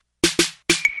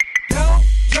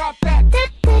drop that.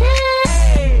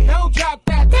 Hey, don't drop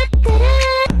that.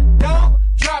 Don't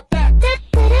drop that.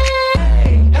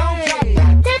 Hey, don't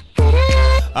drop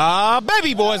that.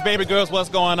 Baby boys, baby girls, what's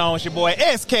going on? It's your boy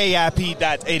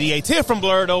SKIP.88 here from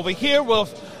Blurred Over, here with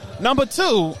number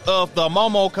 2 of the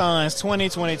MomoCon's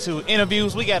 2022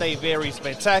 interviews. We got a very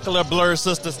spectacular Blurred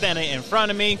sister standing in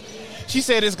front of me. She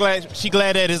said she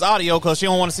glad that it's audio because she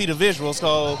don't want to see the visuals.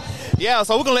 So we're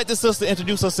going to let this sister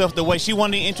introduce herself the way she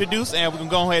wanted to introduce, and we're going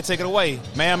to go ahead and take it away.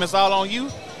 Ma'am, it's all on you.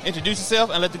 Introduce yourself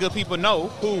and let the good people know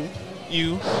who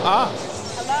you are.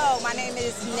 Hello, my name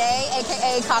is Nay,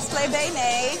 a.k.a. Cosplay Bay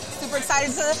Nay. Super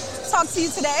excited to talk to you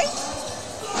today.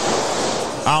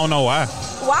 I don't know why.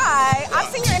 Why? I've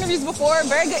seen your interviews before.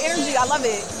 Very good energy. I love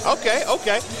it.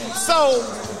 Okay. So,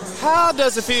 how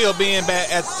does it feel being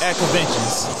back at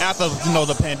conventions after,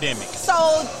 the pandemic?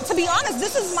 So, to be honest,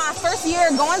 this is my first year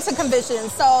going to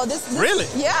conventions. So this Really?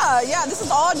 Yeah. This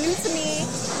is all new to me.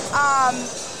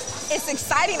 It's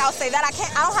exciting. I'll say that. I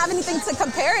don't have anything to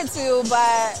compare it to,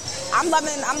 but I'm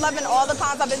loving all the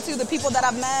cons I've been to, the people that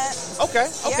I've met. Okay.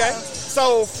 Yeah.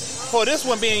 So, for this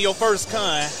one being your first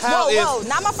con, Whoa,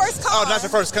 not my first con. Oh, not your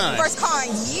first con. First con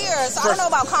years. So I don't know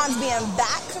about cons being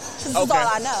back. This is all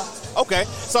I know. Okay.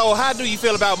 So, how do you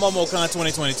feel about MomoCon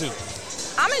 2022?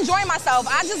 I'm enjoying myself.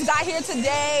 I just got here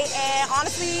today, and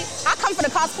honestly, I come for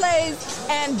the cosplays,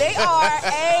 and they are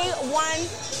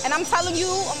A1. And I'm telling you,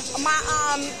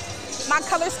 my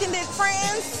color-skinned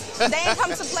friends, they ain't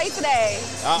come to play today.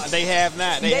 They have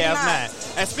not. They have not.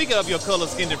 And speaking of your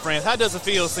color-skinned friends, how does it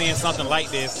feel seeing something like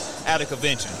this at a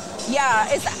convention? Yeah,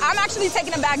 I'm actually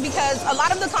taken aback because a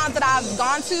lot of the cons that I've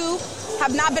gone to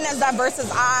have not been as diverse as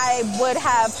I would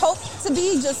have hoped to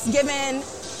be, just given,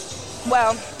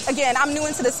 well, again, I'm new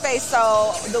into the space,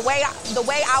 so the way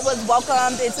I was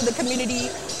welcomed into the community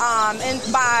and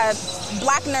by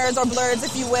black nerds or blurs,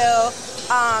 if you will,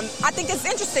 I think it's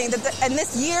interesting that in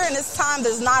this year and this time,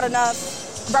 there's not enough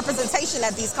representation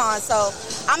at these cons. So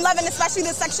I'm loving especially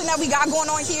the section that we got going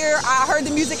on here. I heard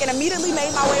the music and immediately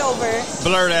made my way over.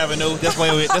 Blurred Avenue.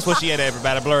 That's what she had,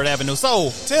 everybody. Blurred Avenue.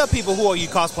 So tell people, who are you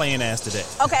cosplaying as today?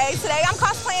 Okay, today I'm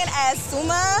cosplaying as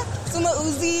Suma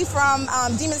Uzi from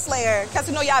Demon Slayer,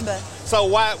 Katsu no Yaiba. So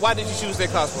why did you choose that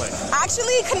cosplay? I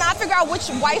actually could not figure out which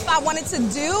wife I wanted to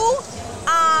do.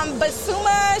 But Suma,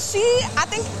 I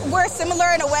think we're similar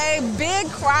in a way. Big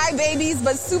crybabies,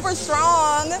 but super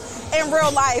strong in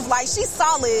real life. Like, she's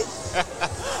solid.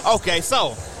 Okay,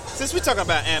 so since we're talking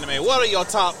about anime, what are your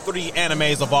top 3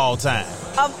 animes of all time?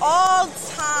 Of all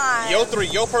time. Your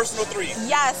personal 3.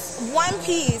 Yes, One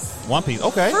Piece. One Piece,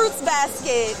 okay. Fruits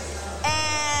Basket.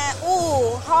 And,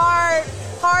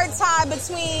 hard tie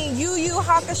between Yu Yu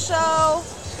Hakusho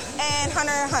and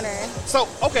Hunter x Hunter. So,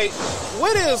 okay,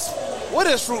 what is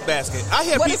Fruit Basket?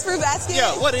 What is Fruit Basket?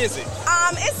 Yeah, what is it?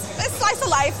 It's slice of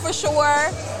life for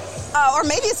sure, or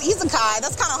maybe it's isekai.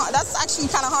 That's actually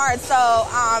kind of hard. So,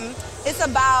 it's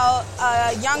about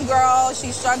a young girl.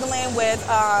 She's struggling with.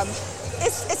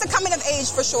 It's a coming of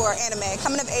age for sure. Anime,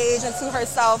 coming of age into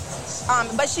herself,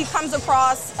 but she comes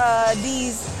across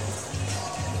these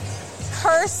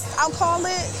cursed, I'll call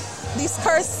it. These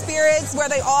cursed spirits where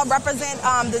they all represent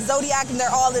the zodiac and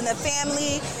they're all in a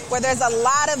family where there's a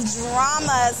lot of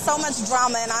drama, so much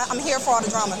drama, and I'm here for all the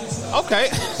drama. Okay.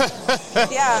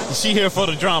 Yeah. She here for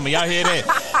the drama. Y'all hear that?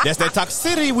 That's that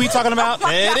toxicity we talking about.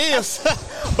 There it is.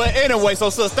 But anyway, so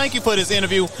sis, thank you for this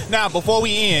interview. Now, before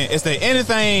we end, is there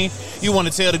anything you want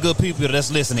to tell the good people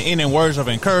that's listening? Any words of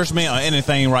encouragement or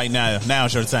anything right now?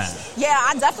 Now's your time. Yeah,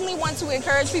 I definitely want to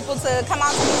encourage people to come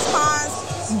out to these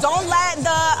cons. Don't let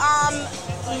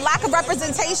the lack of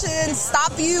representation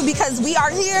stop you, because we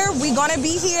are here, we're going to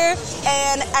be here,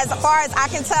 and as far as I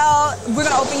can tell, we're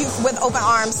going to open you with open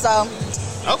arms. So,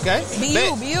 okay. Be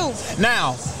you.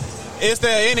 Now, is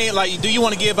there any, do you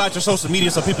want to give out your social media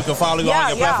so people can follow you on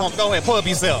your platform? Go ahead, pull up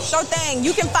yourself. Sure thing.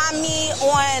 You can find me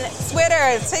on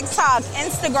Twitter, TikTok,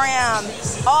 Instagram,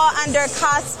 all under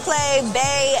Cosplay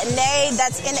Bay Nay.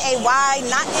 That's Nay,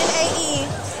 not Nae.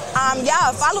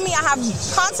 Follow me. I have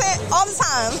content all the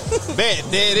time. There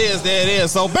it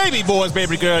is. So, baby boys,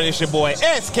 baby girl, it's your boy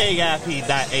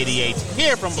SKIP.88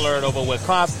 here from Blurred Over with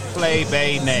Cosplay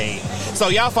Bay Nay. So,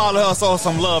 y'all follow her, so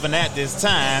some love, and at this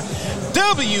time,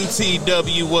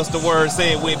 WTW, what's the word?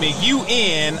 Say it with me.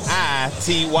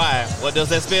 UNITY. What does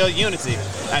that spell? Unity.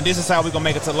 And this is how we're going to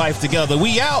make it to life together.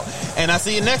 We out, and I'll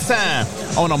see you next time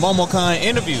on the MomoCon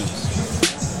interviews.